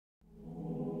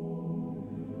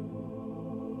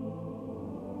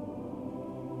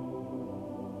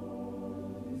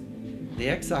The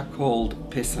eggs are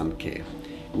called pysanky,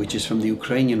 which is from the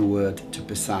Ukrainian word to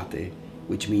pisati,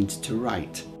 which means to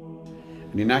write.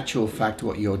 And in actual fact,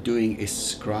 what you're doing is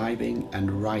scribing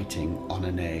and writing on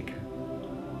an egg.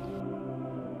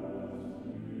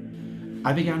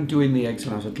 I began doing the eggs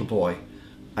when I was a little boy.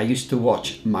 I used to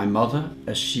watch my mother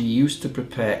as she used to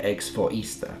prepare eggs for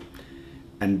Easter.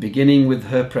 And beginning with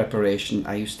her preparation,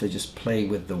 I used to just play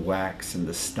with the wax and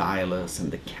the stylus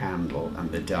and the candle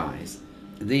and the dyes.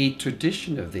 The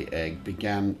tradition of the egg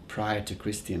began prior to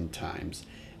Christian times.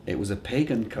 It was a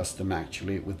pagan custom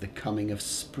actually, with the coming of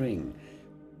spring.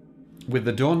 With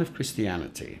the dawn of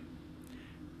Christianity,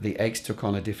 the eggs took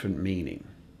on a different meaning.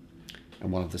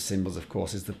 And one of the symbols, of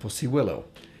course, is the pussy willow,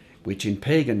 which in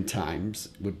pagan times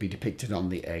would be depicted on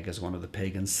the egg as one of the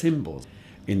pagan symbols.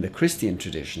 In the Christian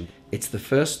tradition, it's the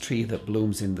first tree that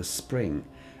blooms in the spring.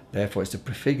 Therefore, it's a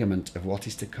prefigurement of what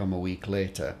is to come a week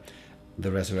later,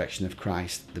 the resurrection of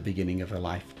Christ, the beginning of a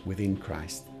life within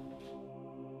Christ.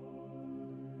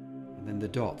 And then the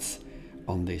dots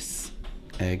on this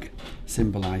egg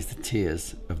symbolize the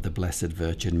tears of the Blessed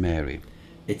Virgin Mary.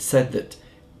 It's said that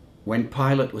when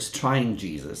Pilate was trying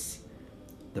Jesus,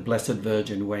 the Blessed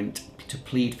Virgin went to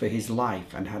plead for his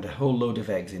life and had a whole load of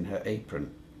eggs in her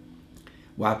apron.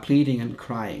 While pleading and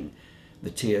crying, the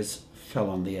tears fell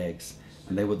on the eggs,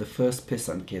 and they were the first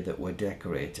pysanky that were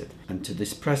decorated. And to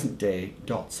this present day,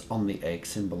 dots on the egg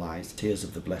symbolize tears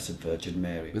of the Blessed Virgin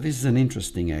Mary. But this is an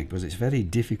interesting egg because it's very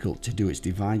difficult to do. It's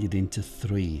divided into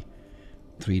three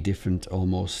different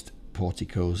almost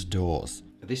porticos, doors.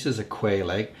 This is a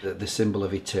quail egg, the symbol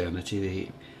of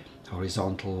eternity, the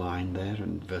horizontal line there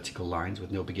and vertical lines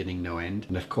with no beginning, no end.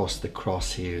 And of course the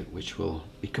cross here, which will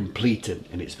be completed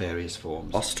in its various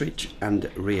forms. Ostrich and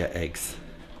rhea eggs.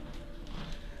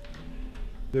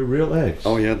 They're real eggs?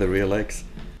 Oh yeah, they're real eggs.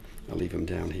 I'll leave them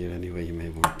down here anyway, you may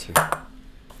want to.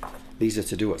 These are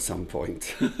to do at some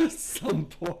point. Some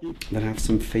point. Then I have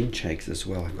some finch eggs as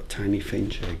well. I've got tiny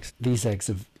finch eggs. These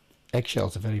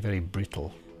eggshells are very, very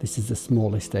brittle. This is the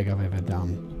smallest egg I've ever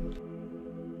done.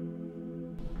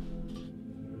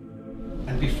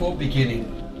 And before beginning,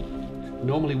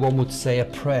 normally one would say a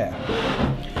prayer.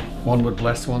 One would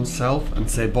bless oneself and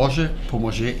say, Bože,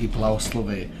 pomoži I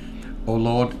blahoslovi. O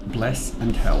Lord, bless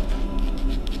and help.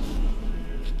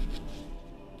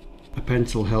 A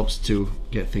pencil helps to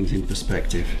get things in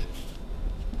perspective.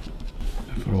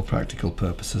 For all practical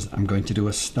purposes, I'm going to do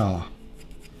a star.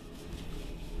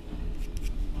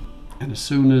 And as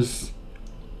soon as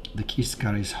the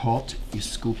kiska is hot, you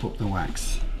scoop up the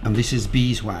wax. And this is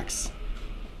beeswax.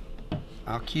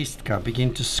 Our kistka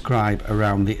begin to scribe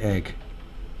around the egg.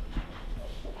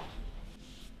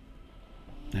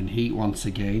 Then heat once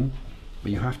again,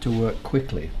 but you have to work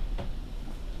quickly.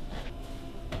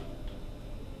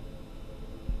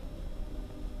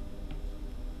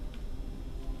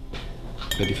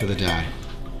 Ready for the dye.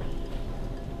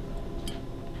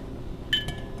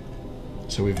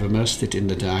 So we've immersed it in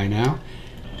the dye now.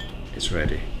 It's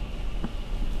ready.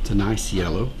 It's a nice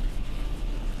yellow.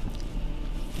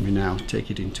 We now take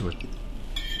it into a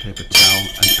paper towel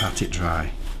and pat it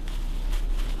dry.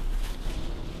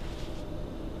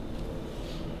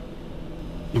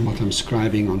 And what I'm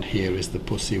scribing on here is the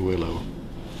pussy willow.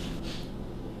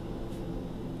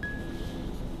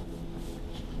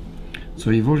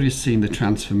 So you've already seen the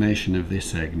transformation of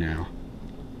this egg now.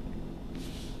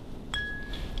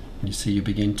 You see, you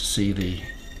begin to see the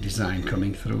design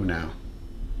coming through now.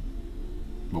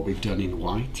 What we've done in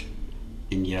white,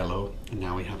 in yellow, and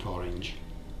now we have orange.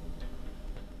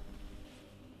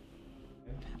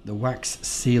 The wax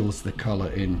seals the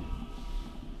colour in.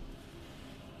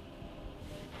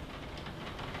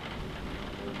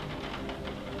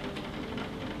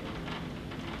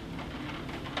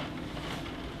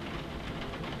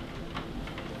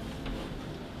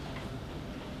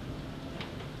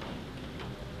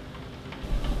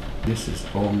 This is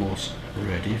almost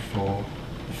ready for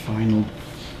the final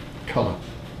colour,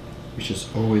 which is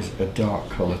always a dark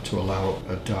colour to allow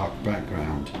a dark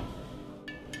background.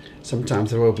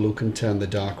 Sometimes the royal blue can turn the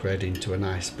dark red into a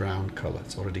nice brown colour.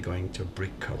 It's already going to a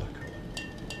brick colour.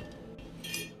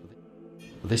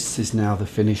 This is now the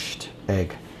finished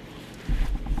egg.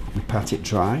 We pat it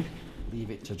dry,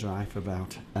 leave it to dry for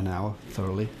about an hour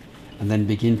thoroughly, and then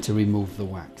begin to remove the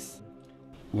wax.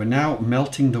 We're now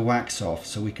melting the wax off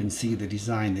so we can see the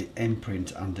design, the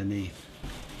imprint underneath.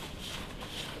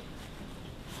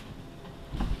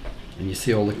 And you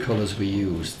see all the colours we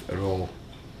used are all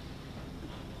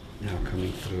now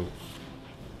coming through.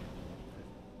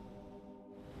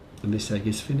 And this egg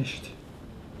is finished.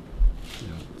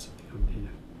 Yeah, it's on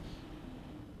here.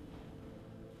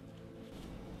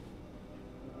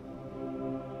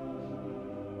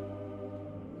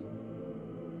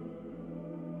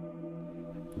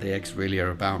 the eggs really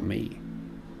are about me.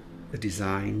 The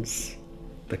designs,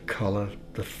 the colour,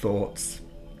 the thoughts.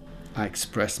 I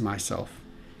express myself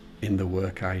in the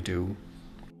work I do.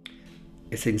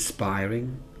 It's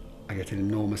inspiring. I get an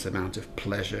enormous amount of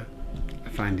pleasure. I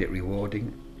find it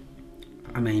rewarding.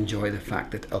 And I enjoy the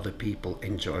fact that other people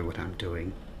enjoy what I'm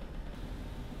doing.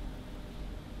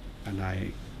 And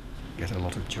I get a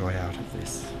lot of joy out of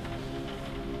this.